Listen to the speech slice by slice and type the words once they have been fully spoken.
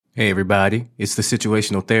Hey everybody, it's the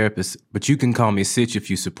Situational Therapist, but you can call me Sitch if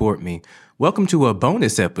you support me. Welcome to a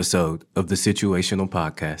bonus episode of the Situational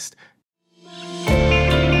Podcast.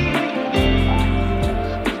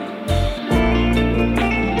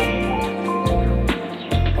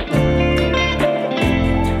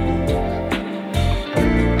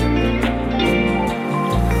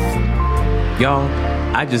 Y'all,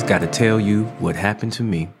 I just gotta tell you what happened to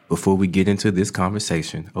me before we get into this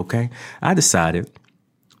conversation, okay? I decided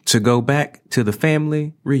to go back to the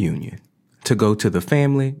family reunion, to go to the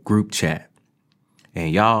family group chat.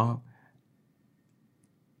 And y'all,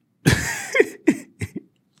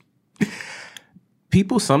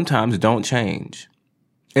 people sometimes don't change.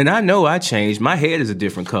 And I know I changed. My head is a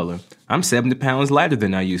different color. I'm 70 pounds lighter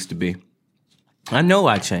than I used to be. I know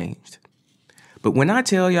I changed. But when I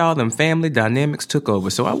tell y'all them family dynamics took over,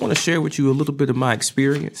 so I want to share with you a little bit of my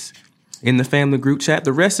experience in the family group chat.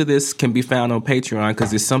 The rest of this can be found on Patreon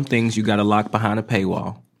because there's some things you got to lock behind a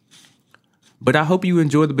paywall. But I hope you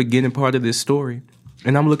enjoy the beginning part of this story,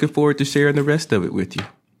 and I'm looking forward to sharing the rest of it with you.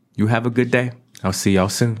 You have a good day. I'll see y'all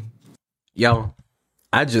soon. Y'all,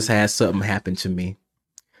 I just had something happen to me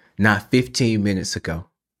not 15 minutes ago.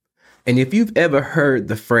 And if you've ever heard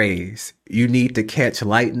the phrase, you need to catch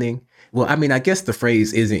lightning, well, I mean, I guess the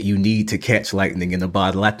phrase isn't you need to catch lightning in a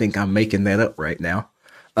bottle. I think I'm making that up right now.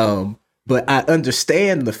 But I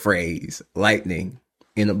understand the phrase lightning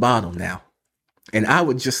in a bottle now. And I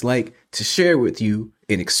would just like to share with you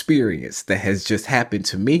an experience that has just happened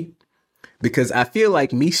to me, because I feel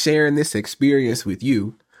like me sharing this experience with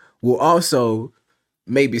you will also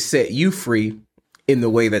maybe set you free in the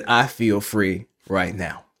way that I feel free right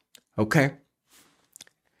now. Okay?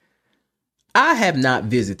 I have not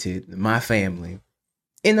visited my family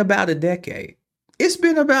in about a decade. It's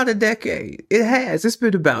been about a decade. It has. It's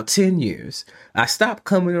been about 10 years. I stopped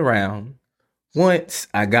coming around once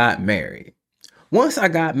I got married.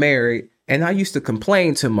 And I used to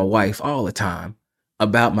complain to my wife all the time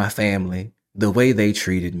about my family, the way they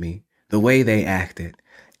treated me, the way they acted.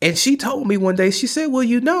 And she told me one day, she said, well,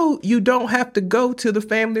 you don't have to go to the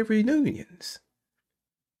family reunions.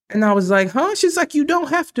 And I was like, huh? She's like, you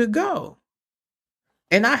don't have to go.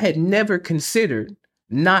 And I had never considered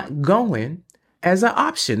not going as an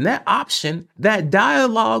option. That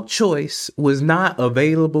dialogue choice was not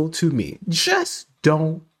available to me. Just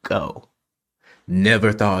don't go.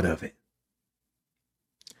 Never thought of it.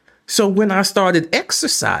 So when I started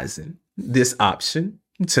exercising this option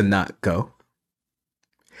to not go,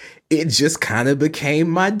 it just kind of became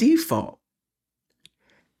my default.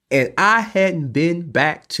 And I hadn't been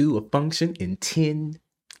back to a function in 10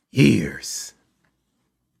 years.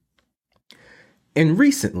 And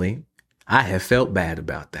recently, I have felt bad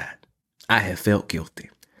about that. I have felt guilty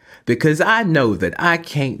because I know that I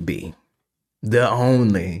can't be the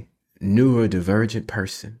only neurodivergent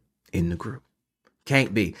person in the group.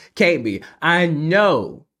 Can't be. I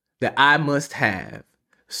know that I must have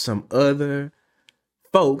some other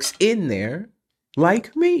folks in there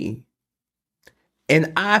like me.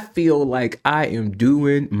 And I feel like I am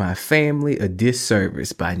doing my family a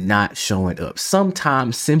disservice by not showing up.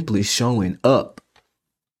 Sometimes simply showing up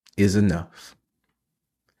is enough.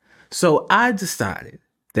 So I decided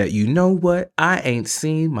that, you know what? I ain't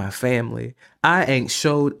seen my family. I ain't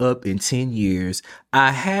showed up in 10 years.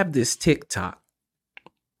 I have this TikTok.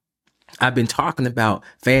 I've been talking about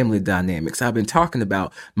family dynamics. I've been talking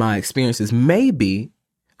about my experiences. Maybe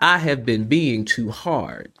I have been being too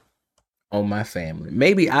hard on my family.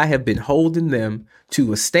 Maybe I have been holding them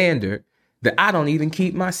to a standard that I don't even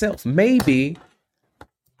keep myself. Maybe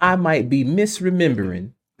I might be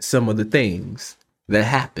misremembering some of the things that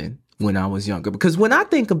happened when I was younger. Because when I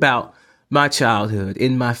think about my childhood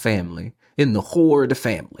in my family, in the Horde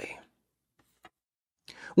family,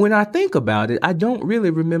 when I think about it, I don't really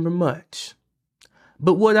remember much.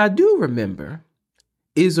 But what I do remember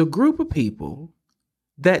is a group of people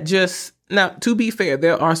that just, now, to be fair,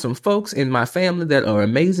 there are some folks in my family that are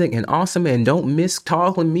amazing and awesome and don't miss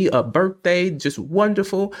calling me a birthday, just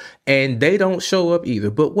wonderful, and they don't show up either.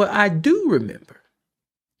 But what I do remember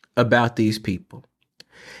about these people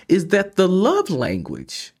is that the love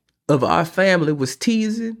language of our family was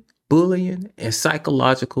teasing, bullying, and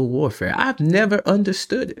psychological warfare. I've never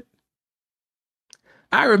understood it.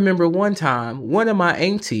 I remember one time, one of my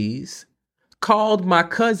aunties called my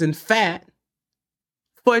cousin fat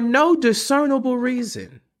for no discernible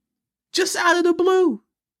reason, just out of the blue.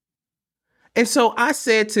 And so I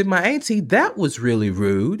said to my auntie, that was really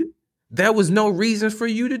rude. There was no reason for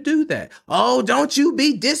you to do that. Oh, don't you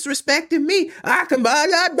be disrespecting me. I can buy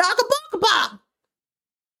that.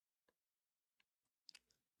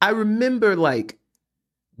 I remember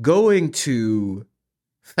going to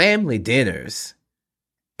family dinners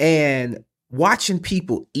and watching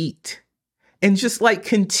people eat and just like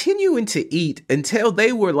continuing to eat until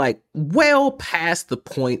they were like well past the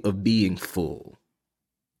point of being full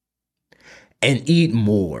and eat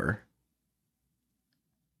more.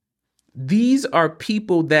 These are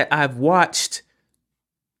people that I've watched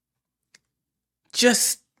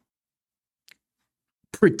just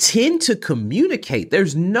pretend to communicate.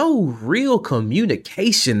 There's no real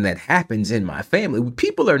communication that happens in my family.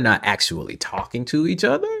 People are not actually talking to each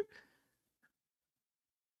other.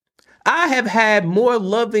 I have had more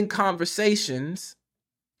loving conversations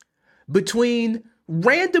between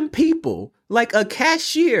random people like a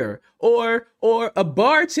cashier or a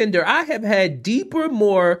bartender. I have had deeper,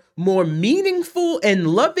 more meaningful and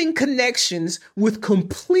loving connections with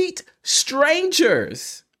complete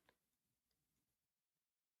strangers.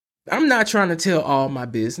 I'm not trying to tell all my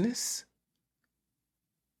business,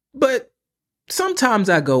 but sometimes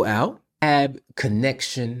I go out, have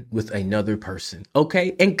connection with another person,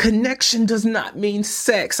 okay? And connection does not mean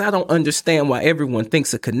sex. I don't understand why everyone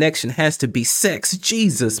thinks a connection has to be sex.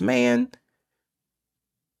 Jesus, man.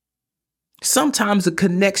 Sometimes a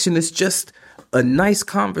connection is just a nice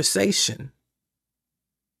conversation.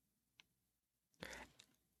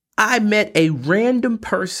 I met a random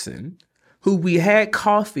person who we had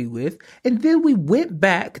coffee with, and then we went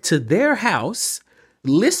back to their house,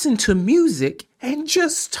 listened to music, and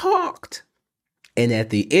just talked. And at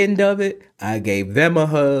the end of it, I gave them a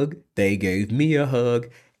hug, they gave me a hug,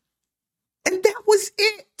 and that was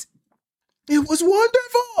it. It was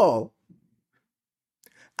wonderful.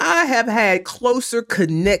 I have had closer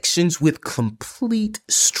connections with complete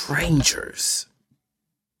strangers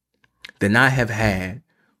than I have had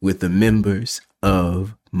with the members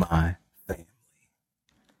of my family.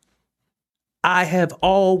 I have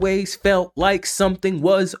always felt like something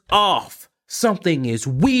was off. Something is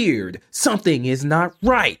weird. Something is not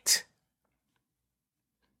right.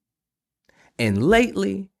 And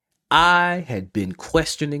lately, I had been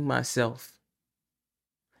questioning myself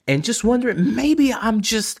and just wondering, maybe I'm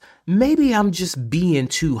just being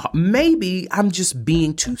too hard. Maybe I'm just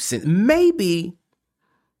being too maybe.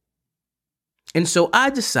 And so I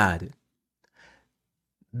decided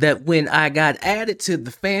that when I got added to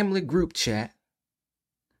the family group chat,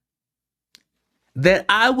 that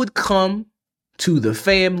I would come to the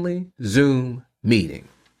family Zoom meeting.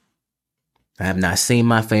 I have not seen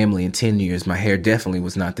my family in 10 years. My hair definitely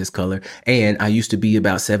was not this color. And I used to be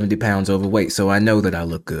about 70 pounds overweight, so I know that I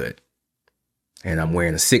look good. And I'm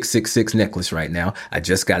wearing a 666 necklace right now. I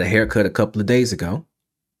just got a haircut a couple of days ago.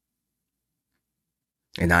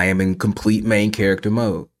 And I am in complete main character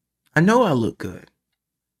mode. I know I look good.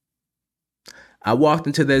 I walked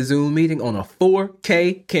into that Zoom meeting on a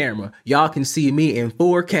 4K camera. Y'all can see me in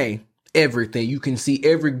 4K. Everything. You can see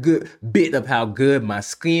every good bit of how good my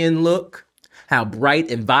skin look, how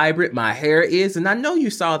bright and vibrant my hair is. And I know you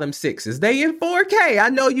saw them sixes. They in 4K. I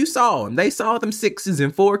know you saw them. They saw them sixes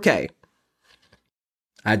in 4K.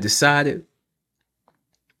 I decided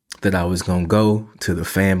that I was going to go to the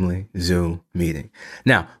family Zoom meeting.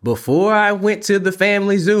 Now, before I went to the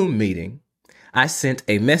family Zoom meeting, I sent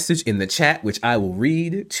a message in the chat, which I will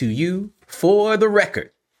read to you for the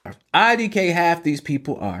record. IDK half these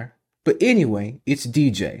people are. But anyway, it's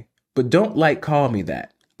DJ. But don't call me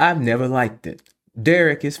that. I've never liked it.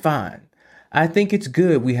 Derek is fine. I think it's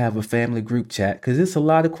good we have a family group chat because it's a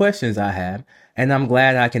lot of questions I have, and I'm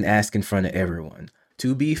glad I can ask in front of everyone.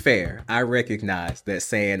 To be fair, I recognize that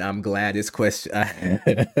saying I'm glad it's question I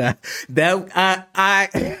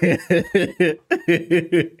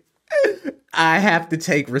have to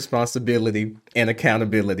take responsibility and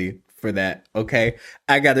accountability for that, okay?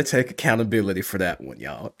 I got to take accountability for that one,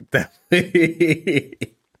 y'all.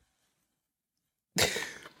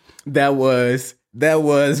 That was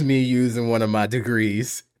me using one of my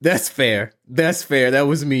degrees. That's fair. That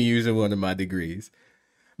was me using one of my degrees.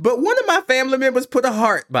 But one of my family members put a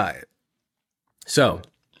heart by it. So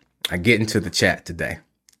I get into the chat today,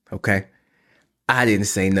 okay? I didn't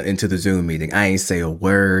say nothing to the Zoom meeting. I ain't say a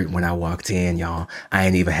word when I walked in, y'all. I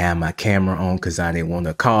ain't even have my camera on because I didn't want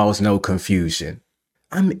to cause no confusion.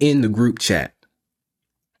 I'm in the group chat.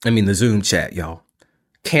 The Zoom chat, y'all.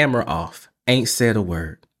 Camera off. Ain't said a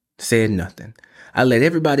word. Said nothing. I let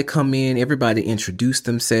everybody come in. Everybody introduce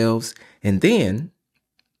themselves. And then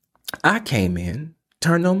I came in,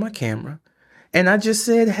 turned on my camera, and I just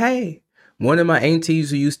said, hey. One of my aunties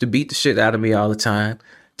who used to beat the shit out of me all the time,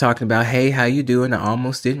 talking about, hey, how you doing? I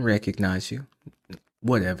almost didn't recognize you.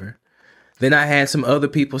 Whatever. Then I had some other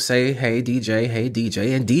people say, hey, DJ,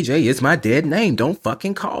 and DJ is my dead name. Don't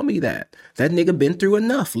fucking call me that. That nigga been through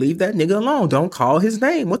enough. Leave that nigga alone. Don't call his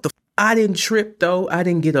name. What the I didn't trip though. I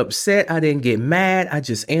didn't get upset. I didn't get mad. I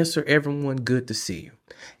just answer everyone, good to see you.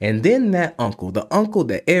 And then that uncle, the uncle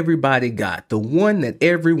that everybody got, the one that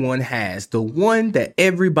everyone has, the one that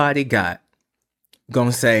everybody got,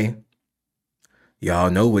 gonna say, y'all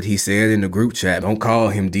know what he said in the group chat. Don't call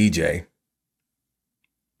him DJ.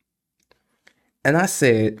 And I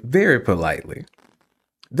said very politely,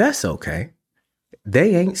 that's okay.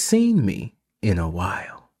 They ain't seen me in a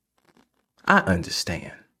while. I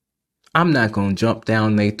understand. I'm not going to jump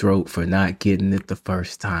down their throat for not getting it the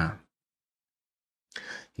first time.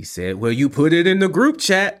 He said, well, you put it in the group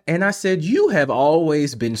chat. And I said, you have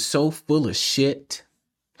always been so full of shit.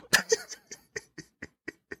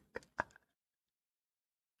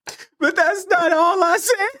 But that's not all I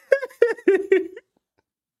said.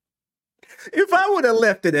 If I would have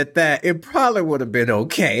left it at that, it probably would have been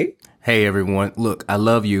okay. Hey, everyone. Look, I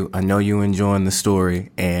love you. I know you enjoying the story,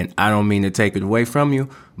 and I don't mean to take it away from you.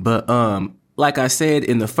 But like I said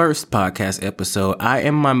in the first podcast episode, I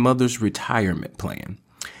am my mother's retirement plan.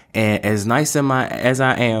 And as nice as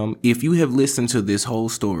I am, if you have listened to this whole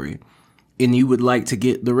story and you would like to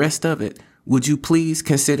get the rest of it, would you please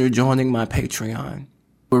consider joining my Patreon? It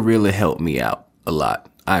would really help me out a lot.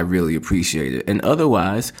 I really appreciate it. And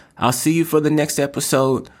otherwise, I'll see you for the next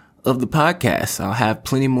episode of the podcast. I'll have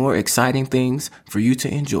plenty more exciting things for you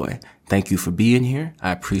to enjoy. Thank you for being here.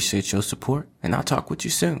 I appreciate your support, and I'll talk with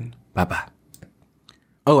you soon. Bye-bye.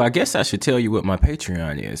 Oh, I guess I should tell you what my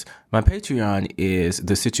Patreon is. My Patreon is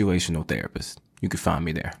The Situational Therapist. You can find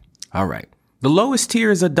me there. All right. The lowest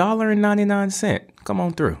tier is $1.99. Come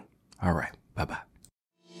on through. All right. Bye-bye.